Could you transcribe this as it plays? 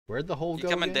Where'd the hole go?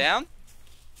 You coming again?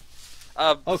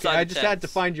 down? Okay, I just had to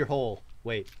find your hole.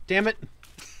 Wait, damn it!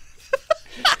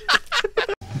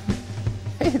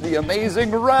 Hey, the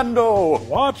amazing Rando!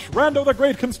 Watch Rando the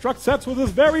Great construct sets with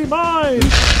his very mind!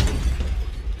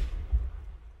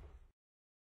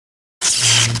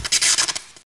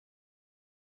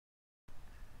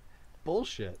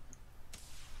 Bullshit.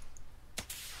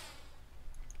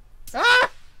 Ah!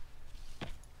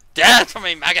 Dance for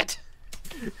me, maggot!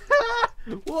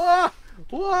 Wah!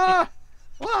 Wah!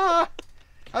 Wah!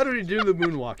 How do we do the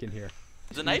moonwalk in here?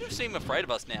 The natives seem afraid of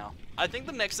us now. I think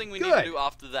the next thing we need Good. to do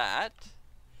after that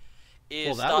is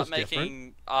Well, that start was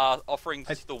making offerings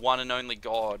to the one and only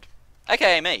God.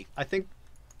 AKA me. I think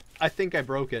I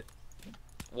broke it.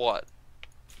 What?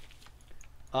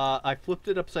 I flipped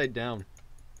it upside down.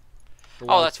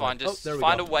 Oh, that's fine. Just there we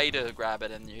find go. a way to grab it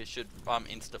and you should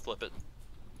insta flip it.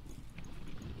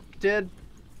 Did.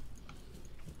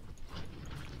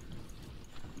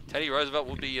 Teddy Roosevelt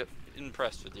will be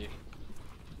impressed with you.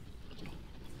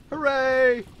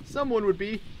 Hooray! Someone would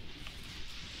be.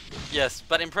 Yes,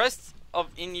 but impressed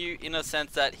in you in a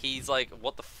sense that he's like,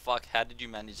 what the fuck, how did you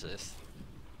manage this?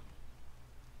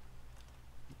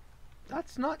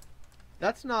 That's not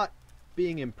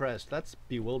being impressed. That's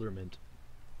bewilderment.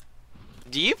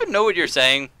 Do you even know what you're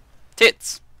saying?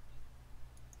 Tits.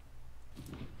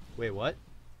 Wait, what?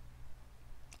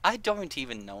 I don't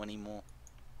even know anymore.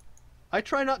 I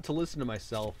try not to listen to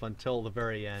myself until the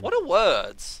very end. What are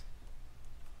words?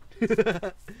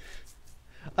 I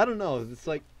don't know. It's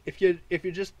like if you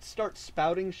just start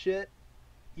spouting shit,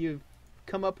 you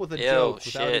come up with a joke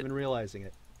without shit. even realizing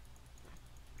it.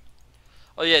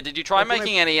 Oh yeah, did you try Like when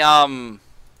making any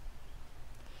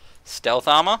stealth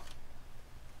armor?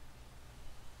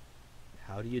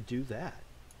 How do you do that?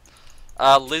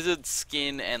 Lizard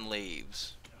skin and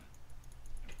leaves.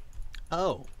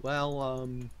 Oh, well,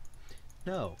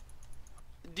 no.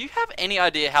 Do you have any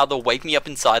idea how the wake me up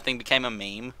inside thing became a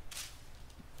meme?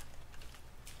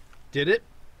 Did it?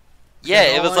 Yeah,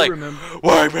 That's it all was I like, remember.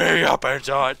 wake me up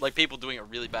inside. Like people doing a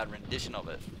really bad rendition of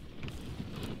it.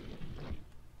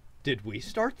 Did we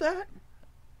start that?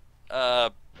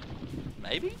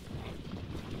 Maybe?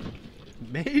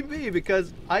 Maybe,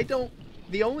 because I don't...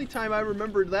 The only time I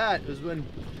remembered that was when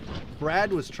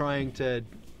Brad was trying to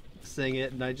sing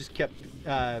it, and I just kept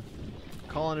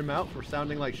calling him out for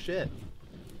sounding like shit.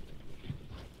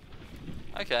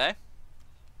 Okay.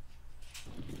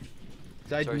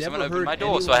 I'd Sorry, never someone opened heard my door,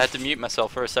 anyone... so I had to mute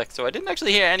myself for a sec, so I didn't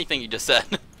actually hear anything you just said.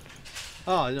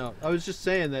 Oh, no. I was just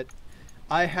saying that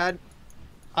I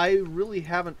really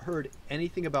haven't heard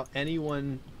anything about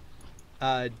anyone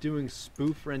doing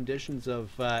spoof renditions of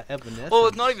Evanescence. Well,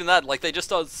 it's not even that. Like, they just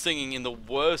started singing in the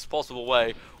worst possible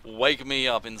way, wake me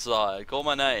up inside, call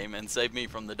my name, and save me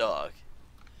from the dark.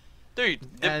 Dude,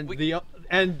 and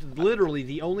literally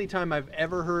the only time I've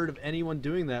ever heard of anyone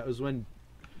doing that was when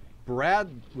Brad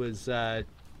was failing.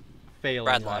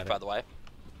 Brad Life, by the way.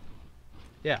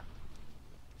 Yeah,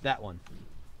 that one.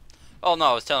 Oh no,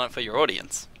 I was telling it for your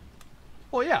audience.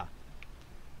 Well, yeah.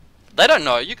 They don't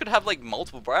know. You could have like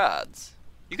multiple Brads.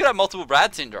 You could have multiple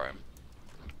Brad syndrome.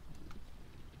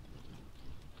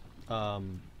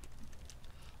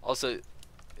 Also,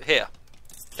 here.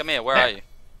 Come here. Where are you?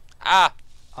 Ah!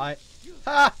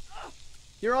 Ah!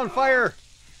 You're on fire!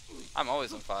 I'm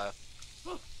always on fire.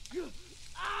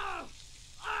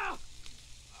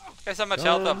 Guess how much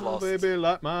health I've lost. Baby,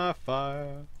 light my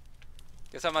fire.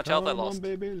 Guess how much health I Come on, lost.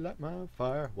 baby, light my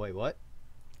fire. Wait, what?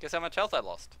 Guess how much health I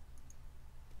lost.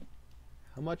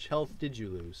 How much health did you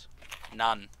lose?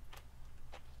 None.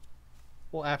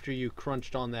 Well, after you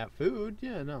crunched on that food,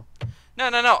 yeah, no.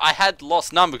 No. I had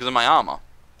lost none because of my armor.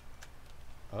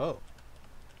 Oh.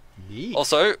 Neat.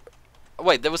 Also,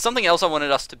 wait, there was something else I wanted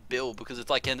us to build because it's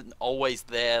like an always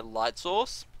there light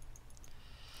source.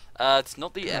 It's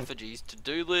not the effigies.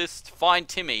 To-do list. Find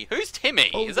Timmy. Who's Timmy?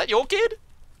 Oh. Is that your kid?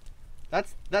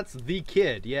 That's the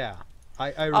kid, yeah.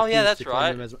 I Oh, yeah, refuse that's to claim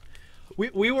right. him as...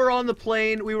 We were on the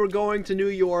plane. We were going to New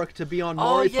York to be on Oh,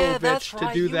 Maury yeah, that's Povich right.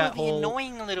 to do You that were the whole...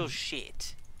 annoying little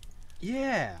shit.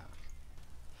 Yeah.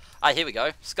 Ah, here we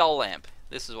go. Skull lamp.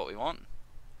 This is what we want.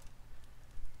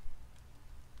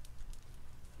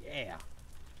 Yeah.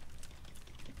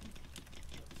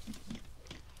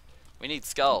 We need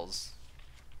skulls.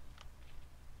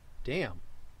 Damn.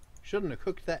 Shouldn't have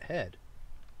cooked that head.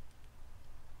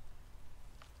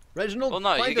 Reginald, Well,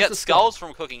 no, find you us get a skulls skull.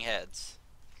 from cooking heads.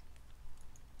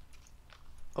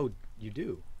 Oh, you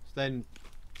do? Then,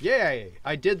 yay!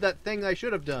 I did that thing I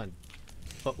should have done.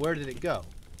 But where did it go?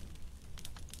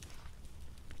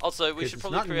 Also, we 'Cause should it's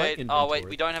probably not in my create... Oh, wait, inventory.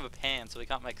 we don't have a pan, so we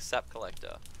can't make a sap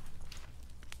collector.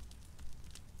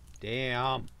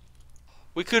 Damn.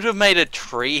 We could have made a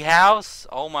tree house.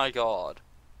 Oh my god.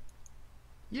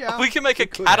 Yeah. We can make a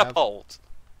could have. catapult.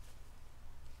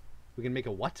 We can make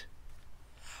a what?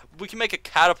 We can make a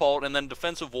catapult and then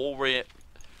defensive wall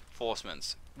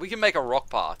reinforcements. We can make a rock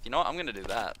path. You know what? I'm gonna do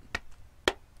that.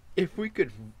 If we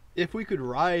could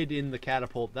ride in the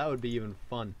catapult, that would be even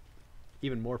fun.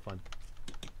 Even more fun.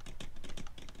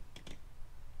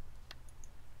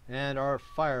 And our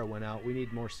fire went out. We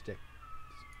need more sticks.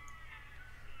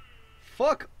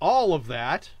 Fuck all of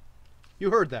that. You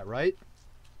heard that, right?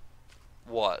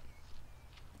 What?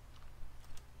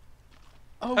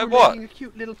 Oh, Hey, we're what? making a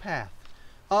cute little path.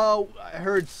 Oh, I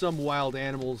heard some wild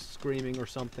animals screaming or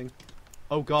something.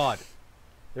 Oh god.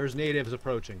 There's natives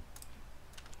approaching.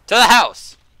 To the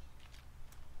house!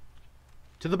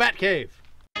 To the bat cave.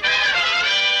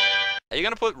 Are you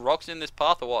gonna put rocks in this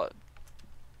path or what?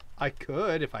 I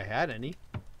could if I had any.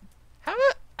 How?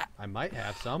 I might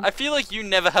have some. I feel like you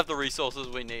never have the resources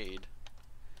we need.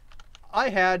 I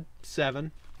had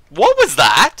 7. What was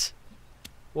that?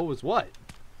 What was what?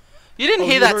 You didn't Oh,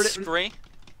 hear you that heard it- scream?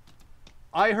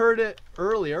 I heard it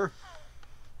earlier.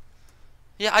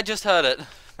 Yeah, I just heard it.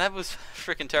 That was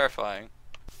freaking terrifying.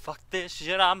 Fuck this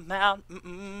shit, I'm out. We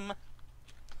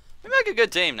make a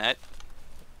good team, Nate.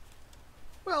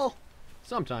 Well,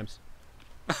 sometimes.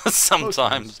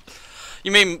 Sometimes.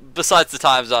 You mean besides the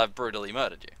times I've brutally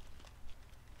murdered you?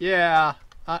 Yeah,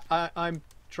 I'm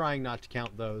trying not to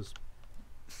count those.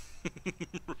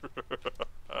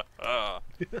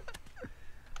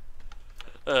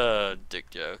 Dick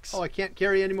jokes. Oh, I can't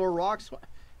carry any more rocks?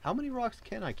 How many rocks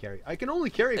can I carry? I can only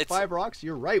carry It's- 5 rocks.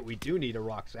 You're right, we do need a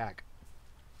rock sack.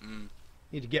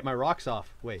 Need to get my rocks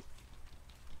off. Wait.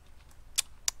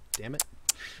 Damn it.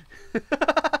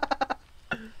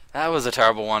 That was a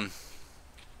terrible one.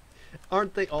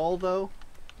 Aren't they all, though?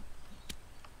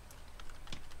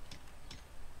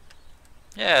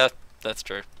 Yeah, that's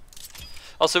true.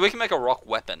 Also, we can make a rock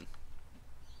weapon.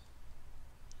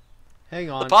 Hang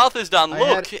on. The path is done. I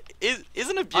Look, had-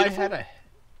 isn't it beautiful?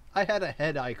 I had a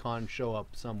head icon show up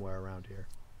somewhere around here.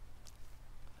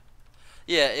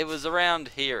 Yeah, it was around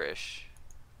here-ish.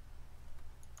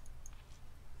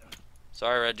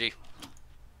 Sorry, Reggie.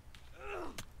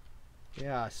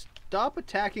 Yeah, stop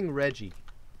attacking Reggie.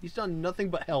 He's done nothing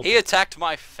but help. He attacked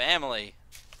my family.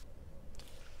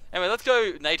 Anyway, let's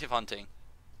go native hunting.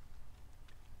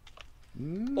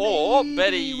 Or, better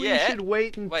Maybe yet- we should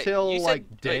wait until you said- like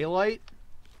wait. daylight.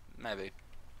 Maybe.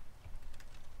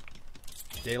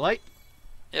 Daylight.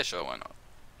 Yeah, sure, why not?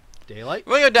 Daylight.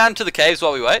 You want to go down to the caves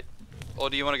while we wait? Or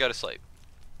do you want to go to sleep?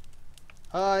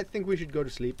 I think we should go to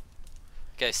sleep.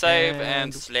 Okay, save and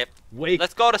And sleep. Wake.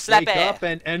 Let's go to sleep. Wake up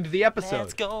and end the episode.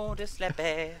 Let's go to sleep.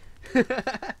 I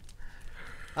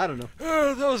don't know.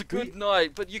 That was a good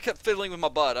night, but you kept fiddling with my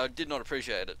butt. I did not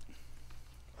appreciate it.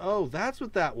 Oh, that's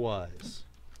what that was.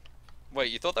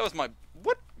 Wait, you thought that was my...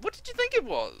 What did you think it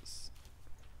was?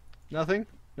 Nothing.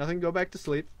 Nothing. Go back to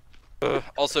sleep.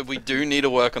 Also, we do need to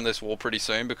work on this wall pretty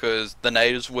soon because the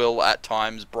natives will at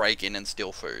times break in and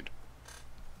steal food.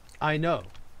 I know.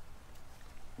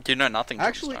 You know nothing, Jon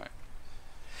Actually- Snow.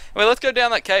 Wait, let's go down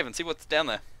that cave and see what's down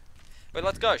there. Wait,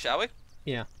 let's go, shall we?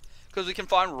 Yeah. Because we can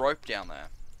find rope down there.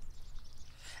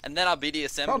 And then our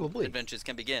BDSM Probably. adventures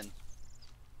can begin.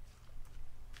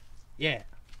 Yeah.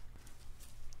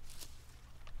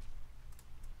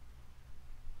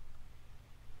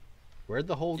 Where'd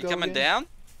the hole You go coming again? down?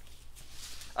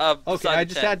 Okay, beside I the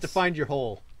just had to tents. find your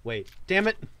hole. Wait. Damn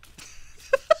it.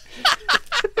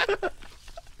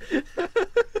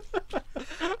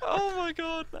 Oh my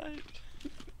god, mate.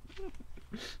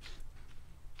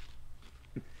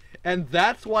 And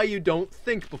that's why you don't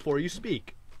think before you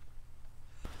speak.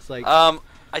 It's like,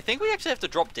 I think we actually have to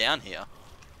drop down here.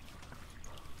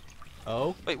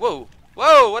 oh, Wait, whoa.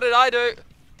 Whoa, what did I do?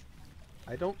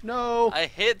 I don't know. I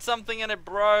hit something and it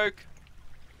broke.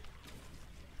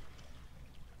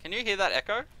 Can you hear that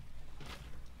echo?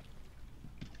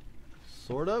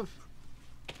 Sort of.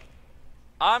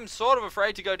 I'm sort of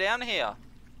afraid to go down here.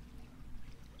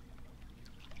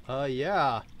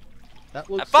 Yeah. That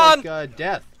looks fun! like,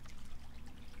 death.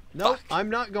 Nope, Fuck. I'm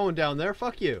not going down there.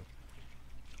 Fuck you.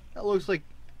 That looks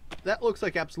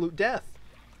like absolute death.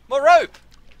 More rope!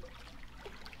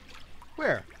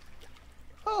 Where?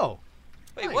 Oh.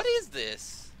 Wait, Nice. what is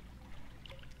this?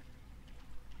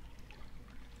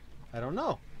 I don't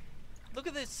know. Look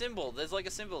at this symbol. There's like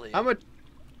a symbol here. I'm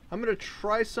gonna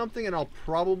try something and I'll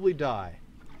probably die.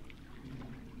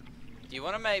 Do you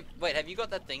want to make... Wait, have you got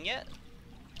that thing yet?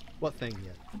 What thing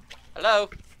yet? Hello?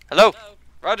 Hello?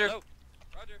 Roger. Roger.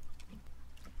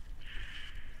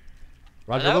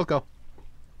 Roger Hello? Loco.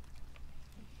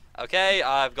 Okay,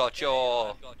 I've got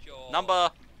your number.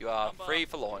 You are free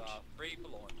for launch.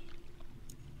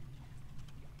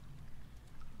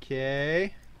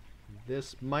 Okay.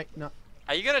 This might not...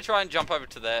 Are you gonna try and jump over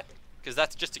to there? Because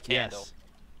that's just a candle. Yes.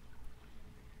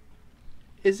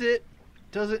 Is it?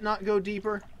 Does it not go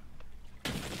deeper?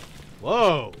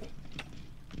 Whoa.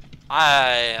 I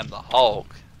am the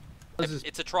Hulk. This is...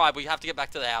 It's a tribe. We have to get back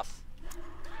to the house.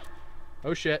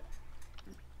 Oh shit.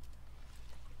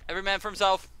 Every man for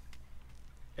himself.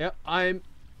 Yep, I'm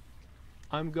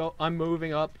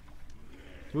moving up.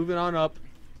 Moving on up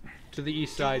to the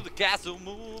east side. To the castle,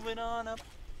 moving on up.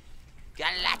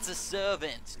 Got lots of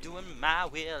servants doing my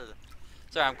will.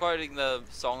 Sorry, I'm quoting the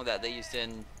song that they used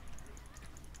in...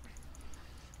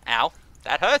 Ow.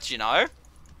 That hurts, you know.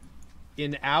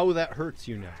 In Ow That Hurts,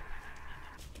 you know.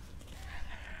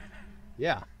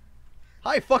 Yeah.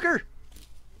 Hi, fucker!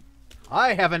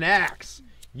 I have an axe.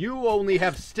 You only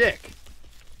have stick.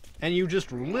 And you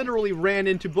just literally ran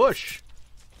into bush.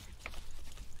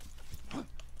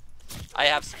 I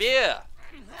have spear.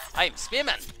 I'm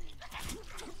spearman.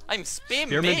 I'm spearman.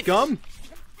 Spearmint gum?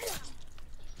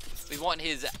 We want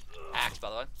his axe, by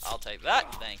the way. I'll take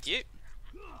that. Thank you.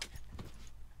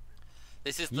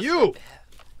 This is the... You!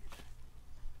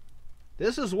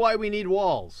 This is why we need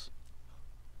walls.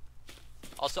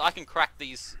 Also, I can crack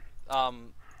these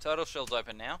turtle shells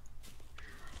open now.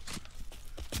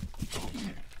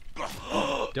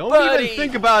 Don't Buddy. even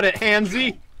think about it,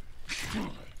 Hansy.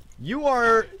 You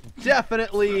are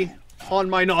definitely on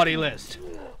my naughty list.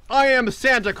 I am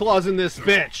Santa Claus in this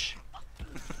bitch.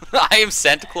 I am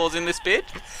Santa Claus in this bitch.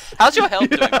 How's your health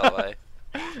doing, by the way?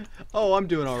 Oh, I'm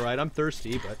doing alright. I'm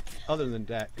thirsty, but other than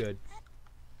that, good.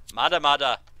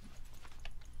 Mada.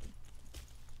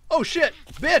 Oh shit!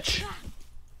 Bitch!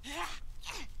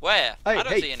 Where? Hey, I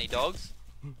don't hey. see any dogs.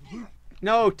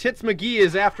 No, Tits McGee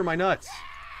is after my nuts.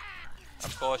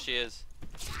 Of course she is.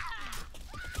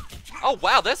 Oh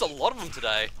wow, there's a lot of them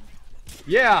today.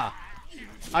 Yeah.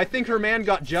 I think her man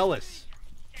got jealous.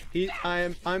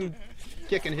 I'm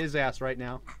kicking his ass right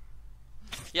now.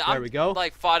 Yeah, There I'm we go.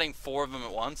 like fighting 4 of them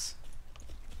at once.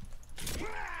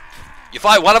 You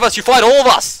fight one of us, you fight all of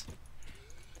us!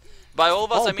 By all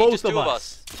of us, Oh, I mean both just 2 of of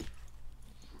us. us.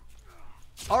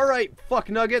 Alright, fuck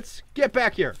nuggets. Get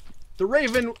back here. The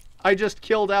raven I just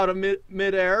killed out of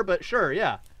mid-air, but sure,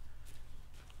 yeah.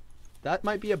 That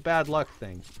might be a bad luck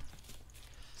thing.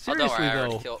 Oh, don't Seriously worry, I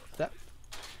already though, killed-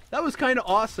 that was kind of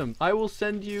awesome. I will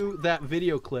send you that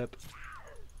video clip.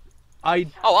 Oh,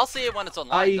 I'll see it when it's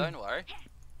online, don't worry.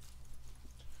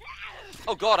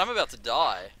 Oh god, I'm about to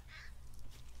die.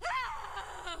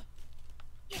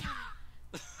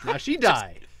 Now she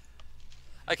died.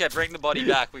 Okay, bring the body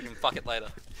back, we can fuck it later.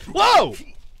 Whoa!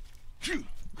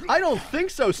 I don't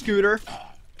think so, Scooter.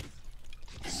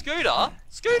 Scooter?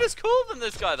 Scooter's cooler than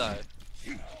this guy though.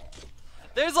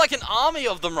 There's like an army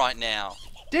of them right now.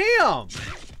 Damn!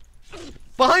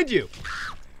 Behind you.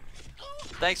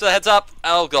 Thanks for the heads up.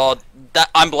 Oh god,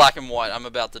 I'm black and white. I'm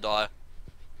about to die.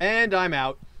 And I'm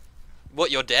out.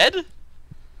 What? You're dead?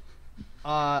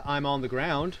 I'm on the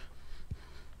ground.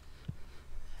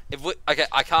 If we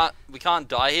we can't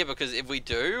die here because if we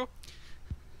do,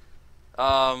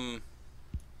 nope.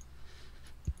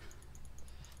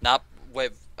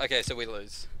 Okay, so we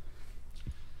lose.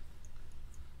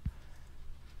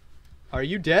 Are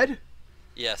you dead?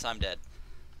 Yes, I'm dead.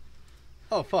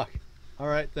 Oh fuck.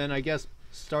 Alright, then I guess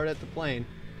start at the plane.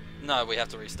 No, we have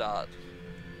to restart.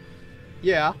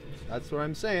 Yeah, that's what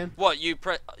I'm saying. What, you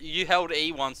held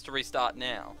E once to restart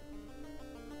now?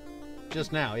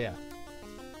 Just now, yeah.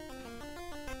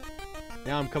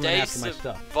 Now I'm coming after my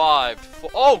stuff. Survived for,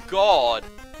 oh god!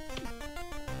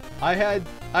 I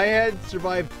had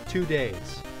survived 2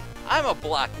 days. I'm a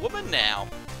black woman now.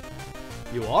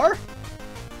 You are?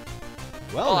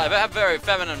 Well, Oh, I now. have very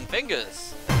feminine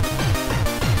fingers.